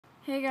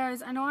Hey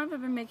guys, I know I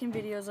haven't been making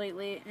videos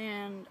lately,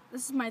 and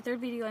this is my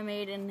third video I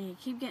made, and they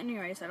keep getting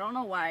erased. I don't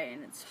know why,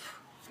 and it's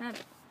kind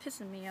of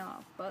pissing me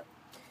off, but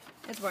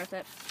it's worth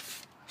it.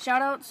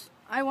 Shoutouts.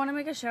 I want to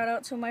make a shout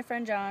out to my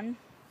friend John,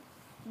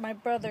 my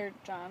brother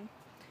John.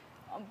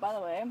 By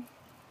the way,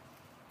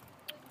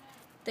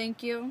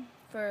 thank you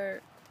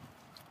for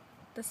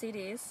the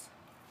CDs.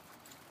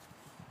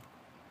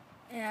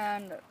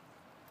 And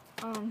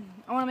I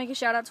want to make a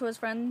shout out to his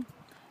friend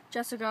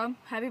Jessica.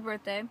 Happy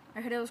birthday.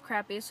 I heard it was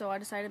crappy, so I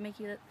decided to make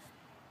you.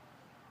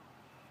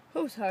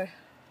 Oh, sorry.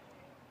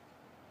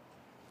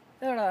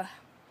 Random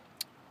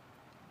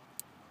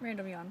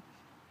yawn.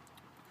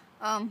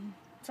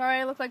 Sorry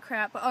I look like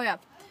crap, but oh yeah.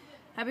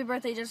 Happy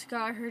birthday, Jessica.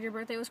 I heard your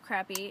birthday was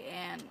crappy,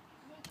 and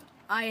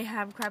I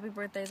have crappy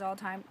birthdays all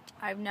the time.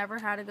 I've never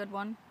had a good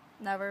one.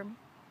 Never.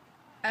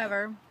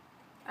 Ever.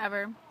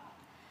 Ever.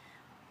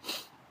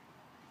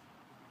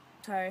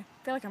 Sorry. I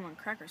feel like I'm on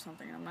crack or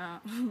something. I'm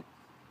not.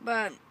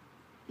 But,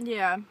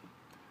 yeah.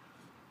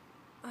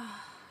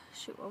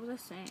 Shoot, what was I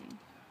saying?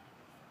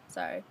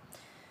 Sorry.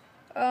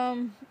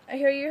 I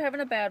hear you're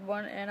having a bad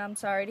one, and I'm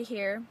sorry to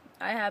hear.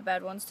 I have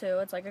bad ones too.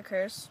 It's like a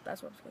curse.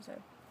 That's what I was gonna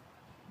say.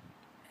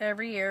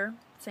 Every year,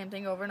 same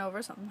thing over and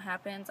over. Something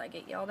happens. I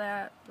get yelled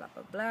at. Blah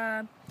blah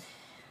blah.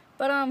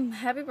 But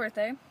happy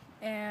birthday,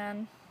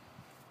 and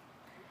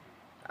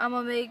I'm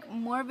gonna make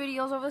more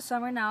videos over the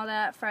summer now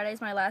that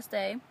Friday's my last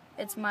day.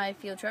 It's my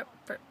field trip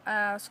for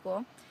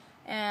school,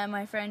 and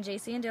my friend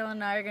JC and Dylan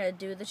and I are gonna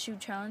do the shoe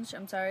challenge.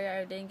 I'm sorry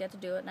I didn't get to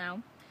do it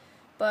now.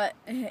 But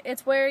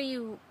it's where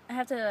you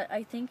have to,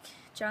 I think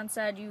John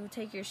said, you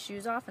take your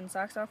shoes off and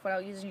socks off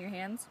without using your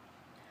hands.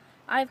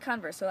 I have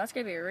Converse, so that's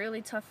going to be a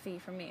really tough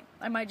feat for me.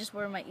 I might just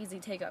wear my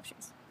easy take-off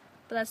shoes.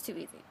 But that's too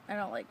easy. I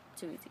don't like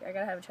too easy. I got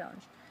to have a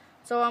challenge.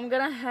 So I'm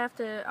going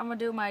to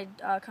do my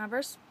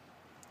Converse.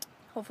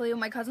 Hopefully with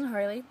my cousin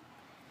Harley.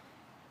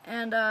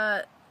 And,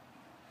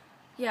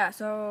 yeah,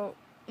 so,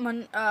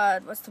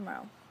 what's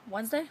tomorrow?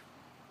 Wednesday?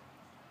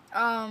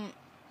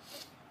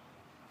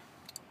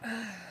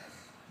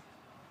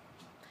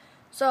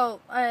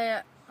 So,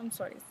 I'm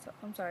sorry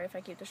if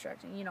I keep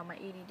distracting, you know, my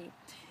ADD.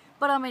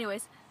 But,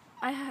 anyways,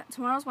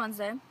 tomorrow's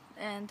Wednesday,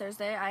 and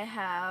Thursday I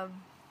have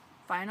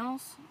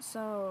finals,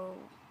 so,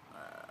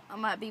 I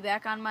might be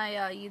back on my,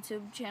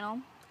 YouTube channel,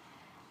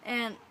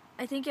 and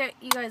I think you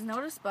guys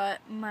noticed,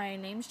 but my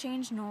name's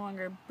changed, no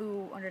longer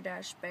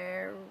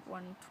Boo_Bear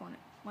 120,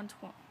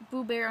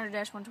 Boo Bear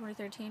 _12013, I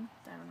don't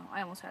know,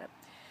 I almost had it.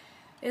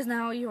 Is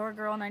now Your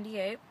Girl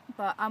 98,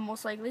 but I'm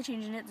most likely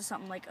changing it to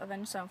something like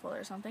Avenged Sevenfold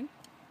or something.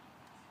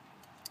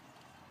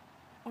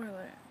 Or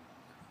like,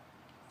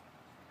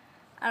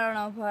 I don't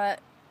know, but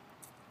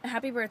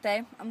happy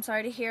birthday. I'm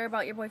sorry to hear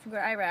about your boyfriend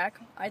going to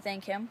Iraq. I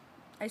thank him.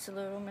 I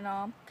salute him and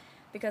all,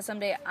 because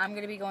someday I'm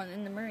going to be going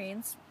in the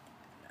Marines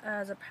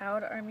as a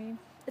proud Army.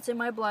 It's in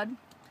my blood.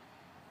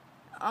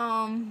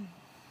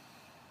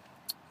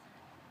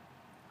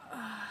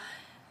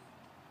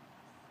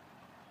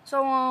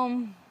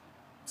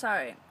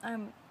 Sorry.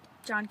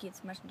 John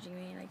keeps messaging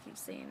me and I keep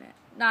saying it.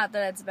 Not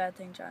that it's a bad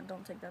thing, John.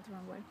 Don't take that the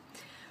wrong way.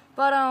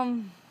 But,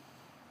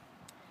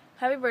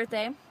 happy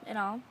birthday and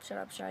all. Shut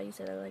up, Shy. You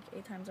said it like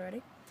 8 times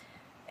already.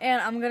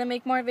 And I'm going to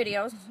make more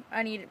videos.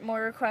 I need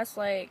more requests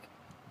like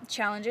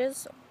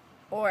challenges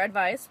or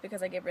advice,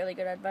 because I give really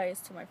good advice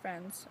to my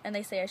friends. And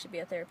they say I should be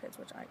a therapist,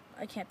 which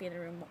I can't be in a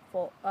room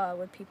full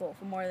with people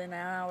for more than an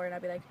hour. And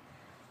I'd be like,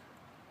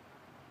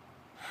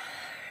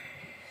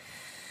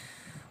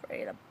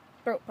 ready to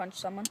throat punch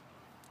someone.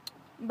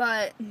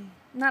 But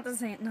not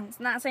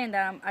saying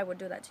that I would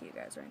do that to you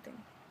guys or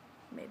anything.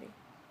 Maybe.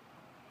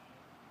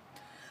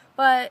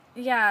 But,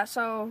 yeah,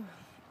 so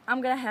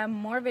I'm going to have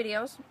more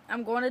videos.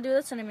 I'm going to do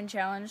the cinnamon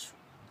challenge.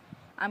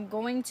 I'm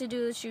going to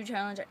do the shoe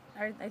challenge.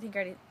 I think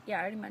I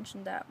already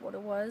mentioned that, what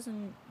it was,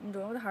 and I'm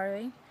doing it with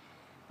Harley.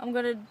 I'm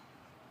going to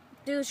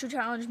do the shoe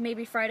challenge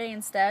maybe Friday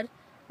instead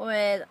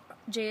with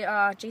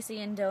JC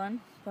and Dylan.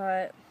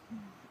 But,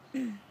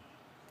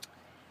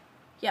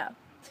 yeah.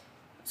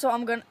 So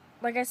I'm going to,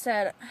 like I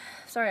said,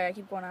 sorry I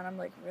keep going on. I'm,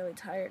 like, really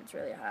tired. It's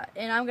really hot.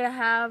 And I'm going to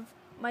have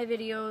my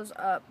videos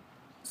up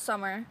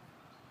summer.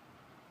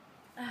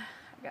 I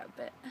got a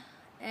bit.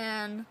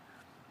 And,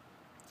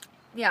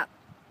 yeah.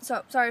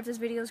 So, sorry if this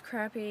video is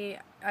crappy.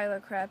 I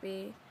look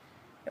crappy.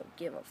 I don't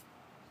give a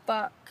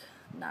fuck.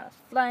 Not a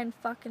flying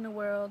fuck in the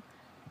world.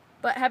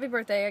 But happy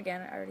birthday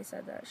again. I already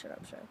said that. Shut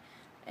up, Shay.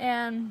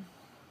 And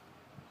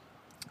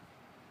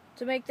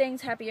to make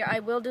things happier, I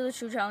will do the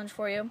shoe challenge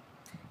for you.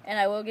 And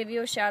I will give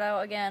you a shout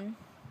out again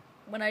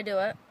when I do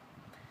it.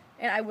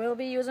 And I will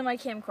be using my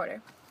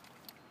camcorder.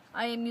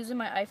 I am using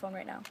my iPhone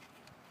right now.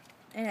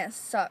 And it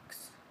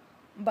sucks.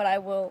 But I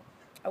will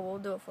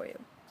do it for you.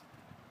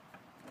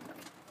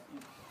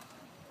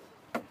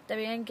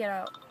 Debbie, get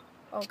out.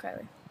 Oh,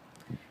 Kylie.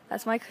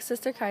 That's my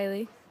sister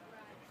Kylie.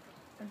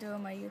 I'm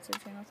doing my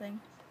YouTube channel thing.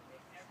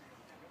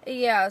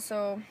 Yeah,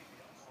 so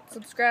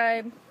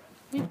subscribe,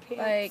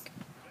 like,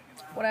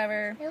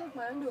 whatever. Hey, look,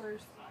 my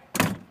underwears.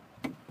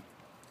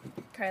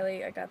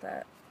 Kylie, I got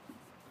that.